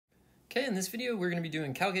Okay, in this video, we're going to be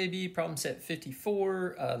doing Calc Problem Set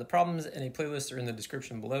 54. The problems and a playlist are in the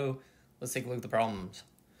description below. Let's take a look at the problems.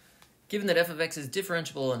 Given that f of x is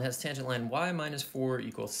differentiable and has tangent line y minus 4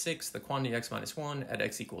 equals 6, the quantity x minus 1 at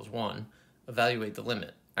x equals 1, evaluate the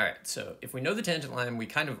limit. All right, so if we know the tangent line, we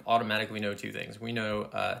kind of automatically know two things. We know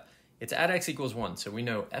it's at x equals 1, so we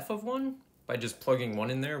know f of 1. By just plugging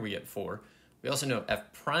 1 in there, we get 4. We also know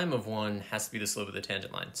f prime of 1 has to be the slope of the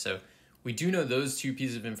tangent line. So we do know those two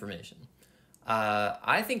pieces of information.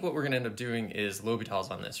 I think what we're going to end up doing is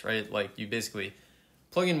L'Hopital's on this, right? Like you basically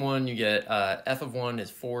plug in 1, you get f of 1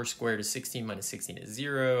 is 4 squared is 16 minus 16 is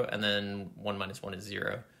 0, and then 1 minus 1 is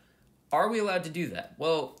 0. Are we allowed to do that?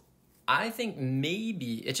 Well, I think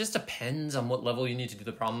maybe. It just depends on what level you need to do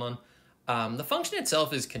the problem on. The function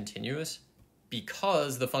itself is continuous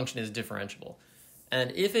because the function is differentiable.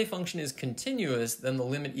 And if a function is continuous, then the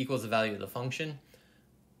limit equals the value of the function.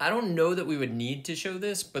 I don't know that we would need to show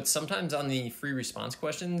this, but sometimes on the free response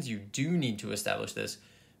questions, you do need to establish this.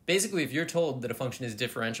 Basically, if you're told that a function is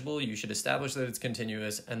differentiable, you should establish that it's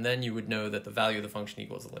continuous, and then you would know that the value of the function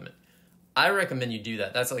equals the limit. I recommend you do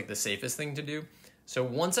that. That's like the safest thing to do. So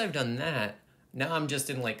once I've done that, now I'm just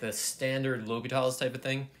in like the standard L'Hopital's type of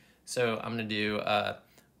thing. So I'm going to do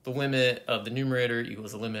the limit of the numerator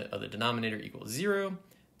equals the limit of the denominator equals 0.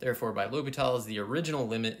 Therefore, by L'Hopital's, the original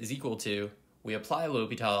limit is equal to, we apply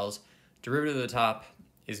L'Hopital's, derivative of the top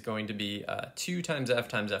is going to be 2 times f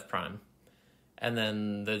prime. And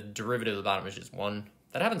then the derivative of the bottom is just 1.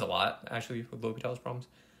 That happens a lot, actually, with L'Hopital's problems.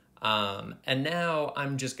 And now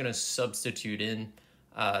I'm just going to substitute in.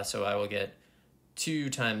 So I will get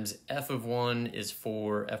 2 times f of 1 is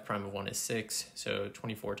 4, f prime of 1 is 6. So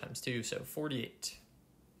 24 times 2, so 48.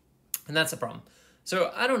 And that's the problem.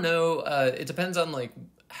 So I don't know. It depends on like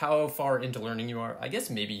how far into learning you are. I guess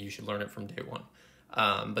maybe you should learn it from day one.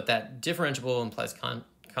 But that differentiable implies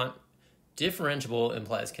differentiable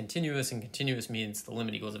implies continuous, and continuous means the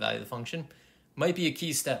limit equals the value of the function. Might be a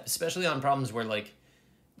key step, especially on problems where like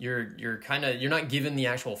you're not given the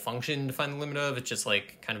actual function to find the limit of. It's just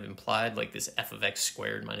like kind of implied, like this f of x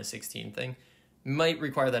squared minus 16 thing. Might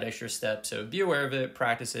require that extra step. So be aware of it,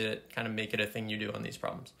 practice it, kind of make it a thing you do on these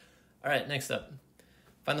problems. All right, next up.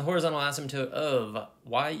 Find the horizontal asymptote of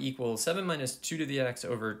y equals 7 minus 2 to the x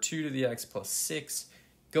over 2 to the x plus 6.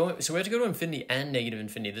 So we have to go to infinity and negative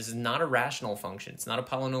infinity. This is not a rational function. It's not a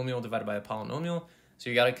polynomial divided by a polynomial.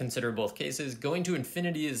 So you got to consider both cases. Going to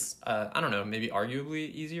infinity is, I don't know, maybe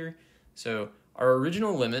arguably easier. So our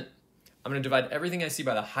original limit, I'm going to divide everything I see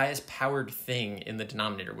by the highest powered thing in the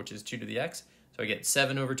denominator, which is 2 to the x. So I get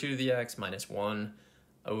 7 over 2 to the x minus 1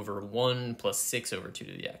 over 1 plus 6 over 2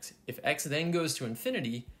 to the x. If x then goes to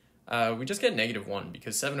infinity, we just get negative 1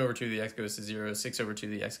 because 7 over 2 to the x goes to 0, 6 over 2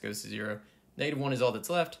 to the x goes to 0. Negative 1 is all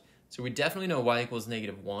that's left. So we definitely know y equals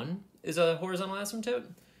negative 1 is a horizontal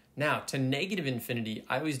asymptote. Now, to negative infinity,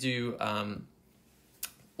 I always do,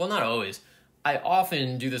 well, not always. I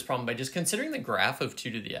often do this problem by just considering the graph of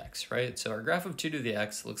 2 to the x, right? So our graph of 2 to the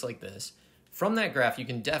x looks like this. From that graph, you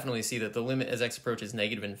can definitely see that the limit as x approaches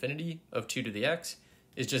negative infinity of 2 to the x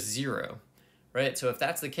is just 0, right? So if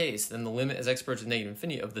that's the case, then the limit as x approaches negative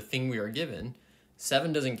infinity of the thing we are given,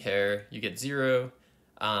 7 doesn't care, you get 0,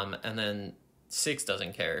 and then 6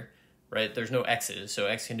 doesn't care, right? There's no x's, so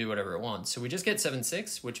x can do whatever it wants. So we just get 7,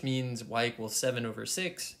 6, which means y equals 7 over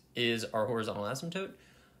 6 is our horizontal asymptote.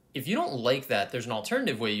 If you don't like that, there's an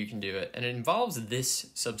alternative way you can do it, and it involves this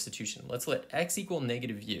substitution. Let's let x equal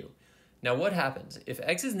negative u. Now what happens? If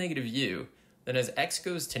x is negative u, then as x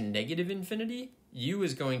goes to negative infinity, u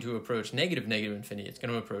is going to approach negative infinity. It's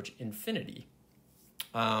going to approach infinity.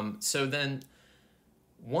 So then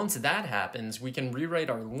once that happens, we can rewrite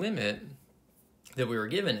our limit that we were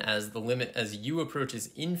given as the limit as u approaches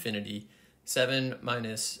infinity, 7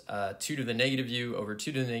 minus 2 to the negative u over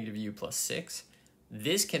 2 to the negative u plus 6.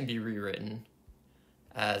 This can be rewritten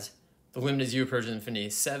as the limit as u approaches infinity,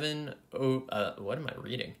 7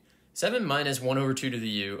 minus 1 over 2 to the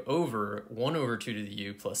u over 1 over 2 to the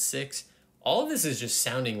u plus 6. All of this is just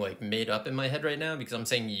sounding like made up in my head right now because I'm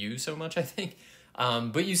saying u so much, I think.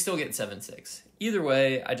 But you still get 7, 6. Either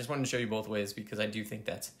way, I just wanted to show you both ways because I do think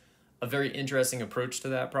that's a very interesting approach to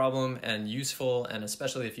that problem and useful, and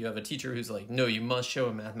especially if you have a teacher who's like, no, you must show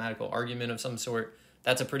a mathematical argument of some sort.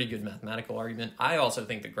 That's a pretty good mathematical argument. I also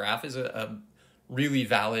think the graph is a really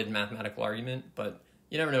valid mathematical argument, but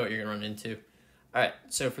you never know what you're going to run into. All right,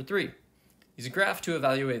 so for 3, use a graph to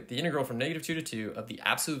evaluate the integral from negative 2 to 2 of the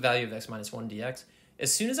absolute value of x minus 1 dx.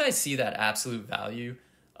 As soon as I see that absolute value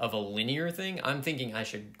of a linear thing, I'm thinking I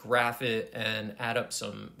should graph it and add up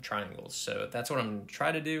some triangles. So that's what I'm going to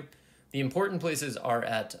try to do. The important places are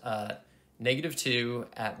at -2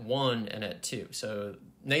 at 1 and at 2. So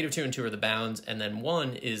 -2 and 2 are the bounds, and then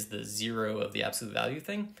 1 is the 0 of the absolute value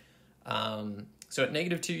thing. So at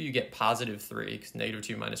 -2, you get +3, because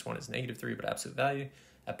 -2 minus 1 is -3, but absolute value.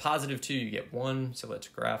 At +2, you get 1. So let's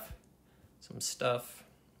graph some stuff.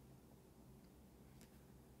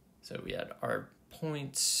 So we had our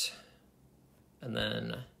points, and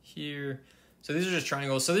then here. So these are just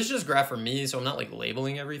triangles. So this is just graph for me, so I'm not like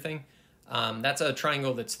labeling everything. That's a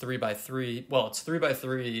triangle that's 3 by 3. Well, it's 3 by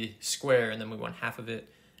 3 square, and then we want half of it.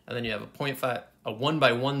 And then you have a 1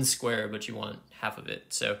 by 1 square, but you want half of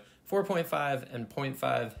it. So 4.5 and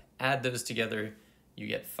 0.5, add those together, you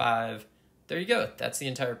get 5. There you go. That's the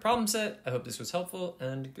entire problem set. I hope this was helpful,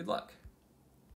 and good luck.